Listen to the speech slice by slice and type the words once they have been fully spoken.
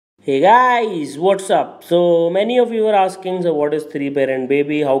Hey guys, what's up? So many of you are asking, so what is three parent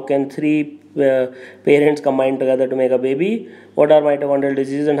baby? How can three parents combine together to make a baby? What are mitochondrial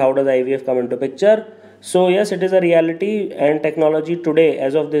diseases and how does IVF come into picture? So yes, it is a reality and technology today,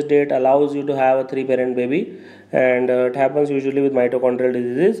 as of this date, allows you to have a three parent baby, and it happens usually with mitochondrial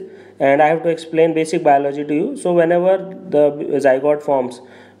diseases. And I have to explain basic biology to you. So whenever the zygote forms,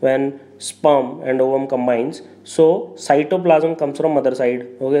 when sperm and ovum combines, so cytoplasm comes from mother side.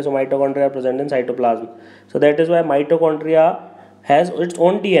 Okay, so mitochondria are present in cytoplasm. So that is why mitochondria has its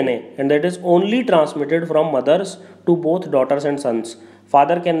own DNA, and that is only transmitted from mothers to both daughters and sons.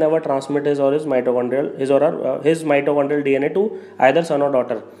 Father can never transmit his mitochondrial DNA to either son or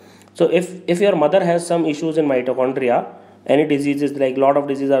daughter. So if your mother has some issues in mitochondria, any diseases, like lot of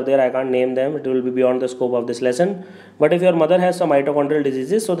diseases are there, I can't name them, it will be beyond the scope of this lesson. But if your mother has some mitochondrial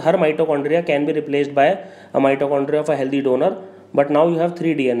diseases, so her mitochondria can be replaced by a mitochondria of a healthy donor. But now you have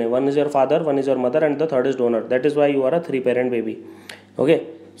three DNA, one is your father, one is your mother, and the third is donor. That is why you are a three parent baby. Okay,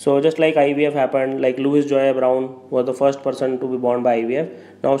 so just like IVF happened, like Louis Joy Brown was the first person to be born by IVF,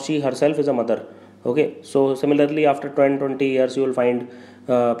 now she herself is a mother. Okay, so similarly after 20 years you will find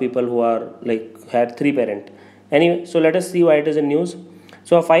people who are like had three parent. Anyway, so let us see why it is in news.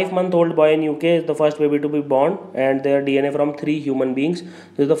 So a 5-month-old boy in UK is the first baby to be born, and their DNA from three human beings.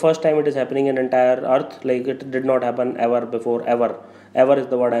 This is the first time it is happening in entire earth. Like, it did not happen ever before, ever is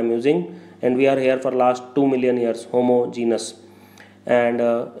the word I am using, and we are here for last 2 million years, homo genus. And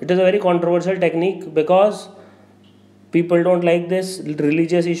it is a very controversial technique because people don't like this.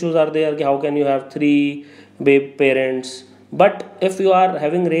 Religious issues are there. How can you have three parents? But if you are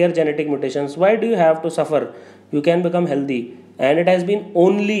having rare genetic mutations, why do you have to suffer? You can become healthy, and it has been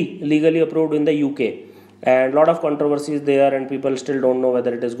only legally approved in the UK, and lot of controversies there, and people still don't know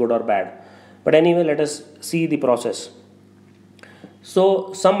whether it is good or bad. But anyway, let us see the process.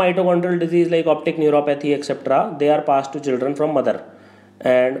 So some mitochondrial disease like optic neuropathy, etc., they are passed to children from mother.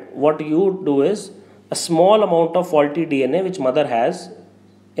 And what you do is, a small amount of faulty DNA which mother has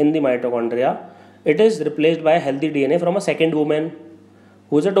in the mitochondria, it is replaced by a healthy DNA from a second woman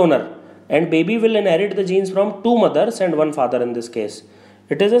who is a donor, and baby will inherit the genes from two mothers and one father in this case.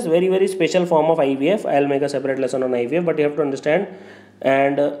 It is a very special form of IVF. I'll make a separate lesson on IVF, but you have to understand.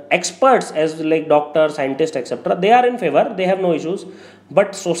 And experts, as like doctors, scientists, etc., they are in favor, they have no issues.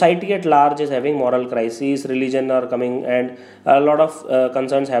 But society at large is having moral crises, religion are coming, and a lot of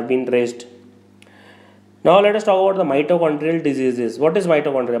concerns have been raised. Now let us talk about the mitochondrial diseases. What is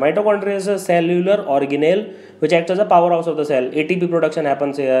mitochondria? Mitochondria is a cellular organelle which acts as a powerhouse of the cell. ATP production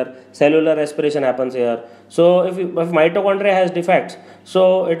happens here, cellular respiration happens here. So if mitochondria has defects,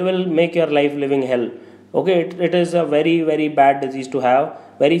 so it will make your life living hell. Okay, it is a very bad disease to have.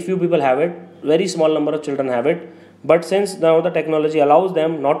 Very few people have it. Very small number of children have it. But since now the technology allows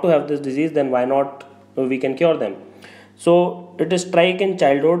them not to have this disease, then why not we can cure them. So it is strike in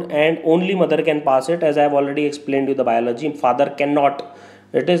childhood, and only mother can pass it, as I have already explained you the biology. Father cannot.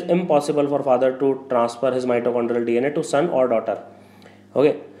 It is impossible for father to transfer his mitochondrial DNA to son or daughter.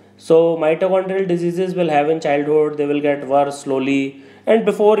 Okay. So mitochondrial diseases will have in childhood, they will get worse slowly, and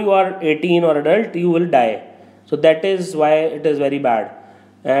before you are 18 or adult, you will die. So that is why it is very bad.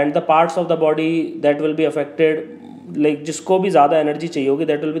 And the parts of the body that will be affected, like जिसको भी ज़्यादा energy चाहिए होगी,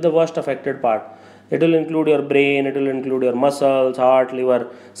 that will be the worst affected part. It will include your brain, it will include your muscles, heart, liver.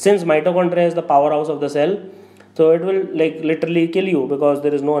 Since mitochondria is the powerhouse of the cell, so it will like literally kill you because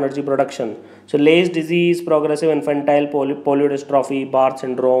there is no energy production. So Leigh disease, progressive infantile polydystrophy, Barth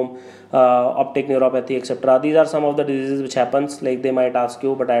syndrome, optic neuropathy, etc., these are some of the diseases which happens. Like, they might ask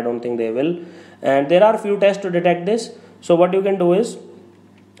you, but I don't think they will. And there are few tests to detect this. So what you can do is,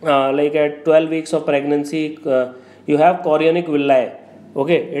 like at 12 weeks of pregnancy, you have chorionic villi.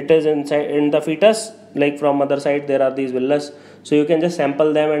 Okay, it is inside in the fetus, like from mother side there are these villas, so you can just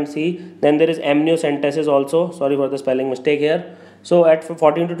sample them and see. Then there is amniocentesis also, sorry for the spelling mistake here. So at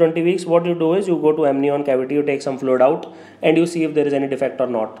 14 to 20 weeks, what you do is you go to amnion cavity, you take some fluid out, and you see if there is any defect or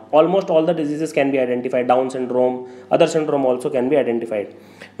not. Almost all the diseases can be identified. Down syndrome, other syndrome also can be identified.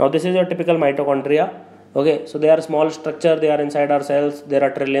 Now this is your typical mitochondria. Okay, so they are small structure, they are inside our cells, there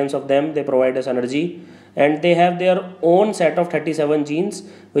are trillions of them, they provide us energy, and they have their own set of 37 genes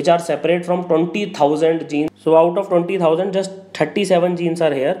which are separate from 20,000 genes. So out of 20,000, just 37 genes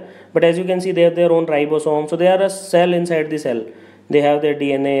are here, but as you can see, they have their own ribosome. So they are a cell inside the cell. They have their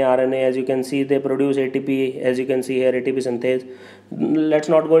DNA, RNA, as you can see, they produce ATP, as you can see here, ATP synthase. Let's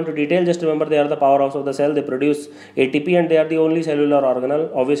not go into detail, just remember they are the powerhouse of the cell, they produce ATP, and they are the only cellular organelle.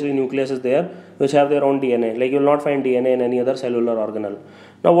 Obviously nucleus is there, which have their own DNA, like you will not find DNA in any other cellular organelle.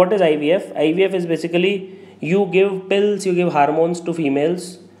 Now what is IVF? IVF is basically, you give pills, you give hormones to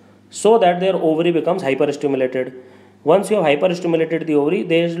females, so that their ovary becomes hyperstimulated. Once you have hyperstimulated the ovary,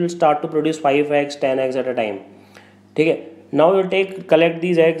 they will start to produce 5 eggs, 10 eggs at a time. Okay. Now you collect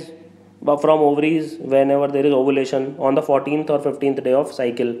these eggs from ovaries whenever there is ovulation on the 14th or 15th day of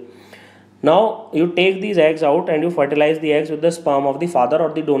cycle. Now you take these eggs out and you fertilize the eggs with the sperm of the father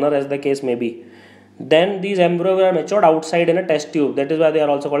or the donor, as the case may be. Then these embryos are matured outside in a test tube. That is why they are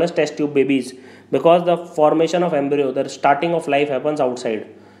also called as test tube babies, because the formation of embryo, the starting of life, happens outside.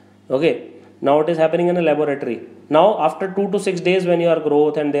 Okay. Now it is happening in a laboratory. Now after 2 to 6 days, when you are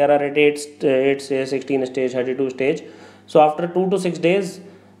growth and they are at 8 16 stage, 32 stage. So after 2 to 6 days,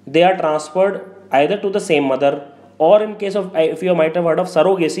 they are transferred either to the same mother, or in case of, if you might have heard of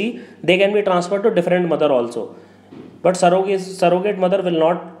surrogacy, they can be transferred to different mother also. But surrogate mother will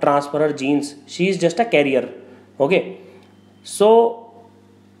not transfer her genes. She is just a carrier. Okay. So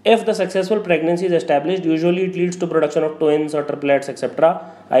if the successful pregnancy is established, usually it leads to production of twins or triplets,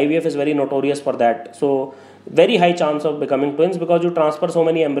 etc. IVF is very notorious for that. So very high chance of becoming twins, because you transfer so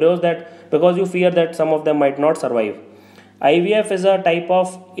many embryos, that because you fear that some of them might not survive. IVF is a type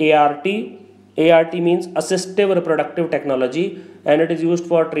of ART. ART means assistive reproductive technology, and it is used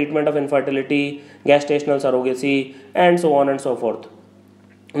for treatment of infertility, gestational surrogacy, and so on and so forth.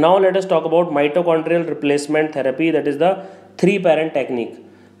 Now let us talk about mitochondrial replacement therapy, that is the 3-parent technique.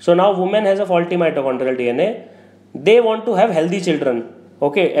 So now woman has a faulty mitochondrial DNA. They want to have healthy children.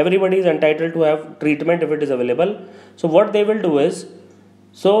 Okay, everybody is entitled to have treatment if it is available. So what they will do is,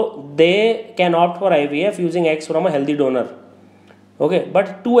 so they can opt for IVF using eggs from a healthy donor. Okay,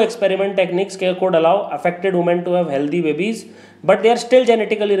 but 2 experiment techniques could allow affected women to have healthy babies, but they are still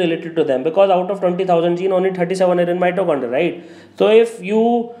genetically related to them, because out of 20,000 genes, only 37 are in mitochondria, right? So if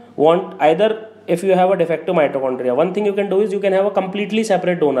you want, either if you have a defective mitochondria, one thing you can do is you can have a completely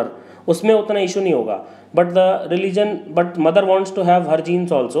separate donor. उसमें उतना issue नहीं होगा. But mother wants to have her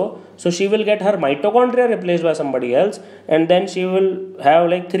genes also, so she will get her mitochondria replaced by somebody else, and then she will have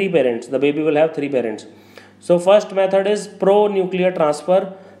like 3 parents. The baby will have 3 parents. So first method is pro-nuclear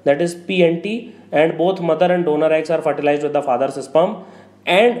transfer, that is PNT, and both mother and donor eggs are fertilized with the father's sperm,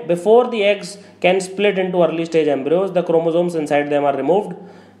 and before the eggs can split into early stage embryos, the chromosomes inside them are removed.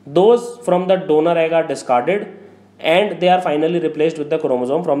 Those from the donor egg are discarded, and they are finally replaced with the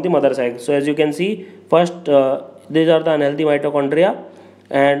chromosome from the mother's egg. So as you can see, first these are the unhealthy mitochondria,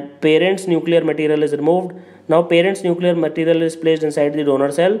 and parent's nuclear material is removed. Now parent's nuclear material is placed inside the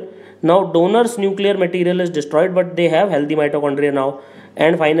donor cell. Now donor's nuclear material is destroyed, but they have healthy mitochondria now.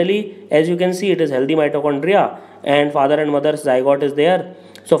 And finally, as you can see, it is healthy mitochondria, and father and mother's zygote is there.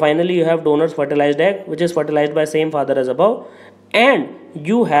 So finally you have donor's fertilized egg, which is fertilized by same father as above, and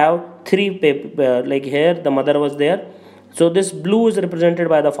you have 3 like here the mother was there. So this blue is represented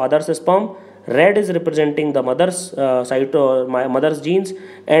by the father's sperm, red is representing the mother's mother's genes,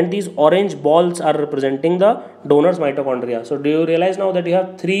 and these orange balls are representing the donor's mitochondria. So do you realize now that you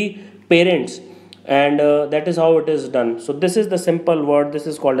have 3 parents, and that is how it is done. So this is the simple word. This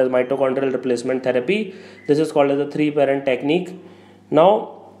is called as mitochondrial replacement therapy. This is called as the 3-parent technique.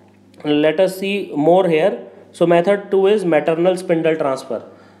 Now let us see more here. So method 2 is maternal spindle transfer.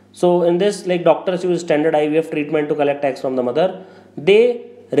 So in this, like doctors use standard IVF treatment to collect eggs from the mother. They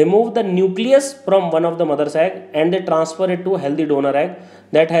remove the nucleus from one of the mother's egg, and they transfer it to a healthy donor egg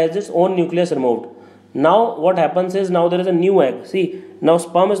that has its own nucleus removed. Now what happens is, now there is a new egg. See, now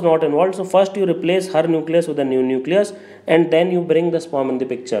sperm is not involved. So first you replace her nucleus with a new nucleus, and then you bring the sperm in the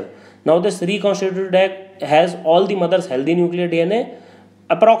picture. Now this reconstituted egg has all the mother's healthy nuclear DNA,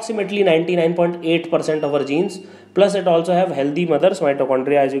 approximately 99.8% of her genes, plus it also have healthy mother's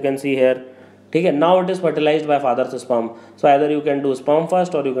mitochondria, as you can see here. Okay, now it is fertilized by father's sperm. So either you can do sperm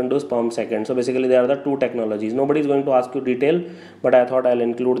first or you can do sperm second. So basically there are the 2 technologies. Nobody is going to ask you detail, but I thought I'll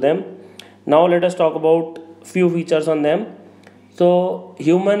include them. Now let us talk about few features on them. So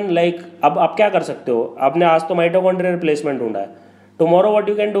human, like अब आप क्या कर सकते हो? आपने आज तो mitochondrial replacement ढूंढा है. Tomorrow what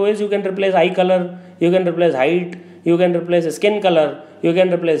you can do is you can replace eye color, you can replace height, you can replace skin color, you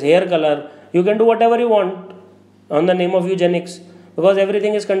can replace hair color, you can do whatever you want on the name of eugenics, because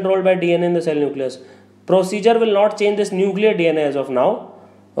everything is controlled by DNA in the cell nucleus. Procedure will not change this nuclear DNA as of now.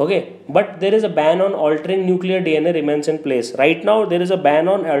 Okay, but there is a ban on altering nuclear DNA remains in place. Right now there is a ban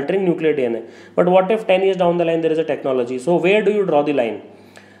on altering nuclear DNA. But what if 10 years down the line there is a technology? So where do you draw the line?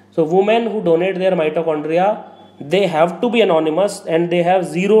 So women who donate their mitochondria, they have to be anonymous, and they have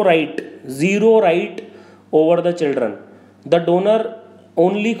zero right over the children. The donor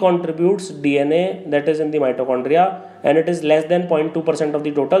only contributes DNA that is in the mitochondria, and it is less than 0.2% of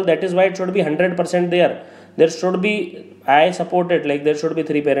the total. That is why it should be 100% there. There should be, I support it, like there should be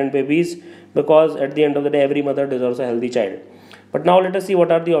 3 parent babies, because at the end of the day every mother deserves a healthy child. But now let us see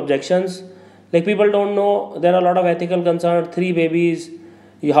what are the objections. Like, people don't know, there are a lot of ethical concerns. 3 babies,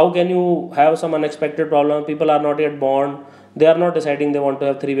 how can you have some unexpected problem? People are not yet born, they are not deciding they want to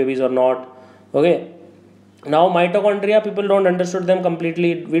have 3 babies or not. Okay, now mitochondria, people don't understood them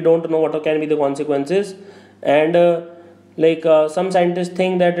completely. We don't know what can be the consequences. And some scientists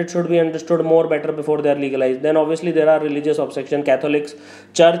think that it should be understood more better before they are legalized. Then obviously there are religious objection. Catholics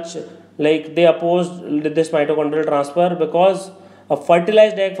church, like, they opposed this mitochondrial transfer because a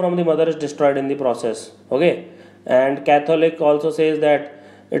fertilized egg from the mother is destroyed in the process. Okay, and Catholic also says that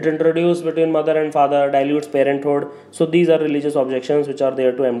it introduced between mother and father, dilutes parenthood. So these are religious objections which are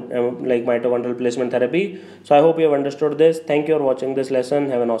there to like mitochondrial replacement therapy. So I hope you have understood this. Thank you for watching this lesson.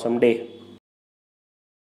 Have an awesome day.